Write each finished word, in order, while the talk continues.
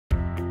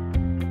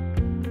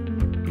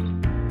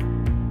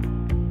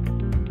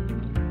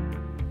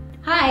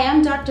Hi,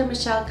 I'm Dr.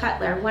 Michelle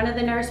Cutler, one of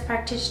the nurse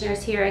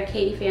practitioners here at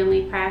Katie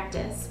Family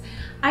Practice.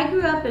 I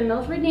grew up in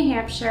Milford, New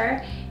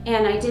Hampshire,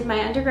 and I did my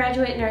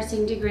undergraduate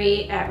nursing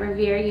degree at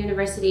Revere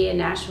University in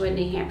Nashua,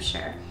 New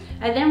Hampshire.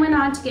 I then went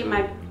on to get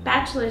my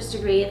bachelor's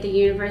degree at the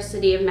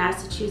University of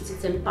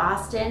Massachusetts in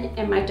Boston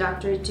and my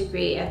doctorate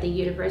degree at the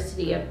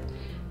University of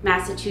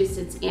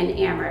Massachusetts in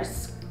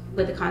Amherst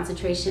with a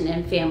concentration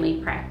in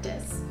family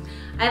practice.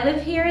 I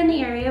live here in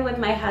the area with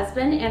my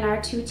husband and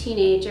our 2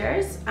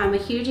 teenagers. I'm a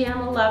huge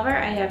animal lover.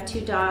 I have 2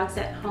 dogs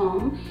at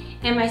home.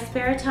 In my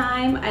spare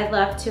time, I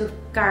love to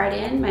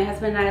garden. My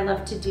husband and I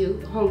love to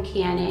do home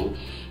canning,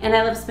 and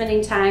I love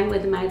spending time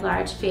with my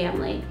large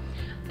family.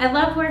 I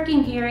love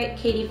working here at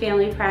Katie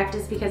Family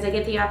Practice because I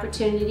get the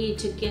opportunity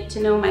to get to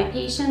know my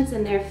patients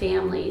and their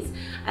families.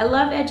 I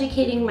love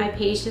educating my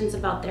patients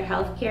about their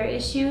healthcare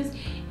issues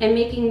and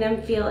making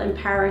them feel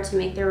empowered to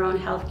make their own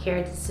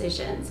healthcare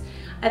decisions.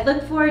 I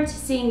look forward to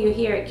seeing you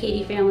here at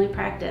Katie Family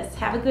Practice.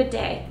 Have a good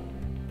day.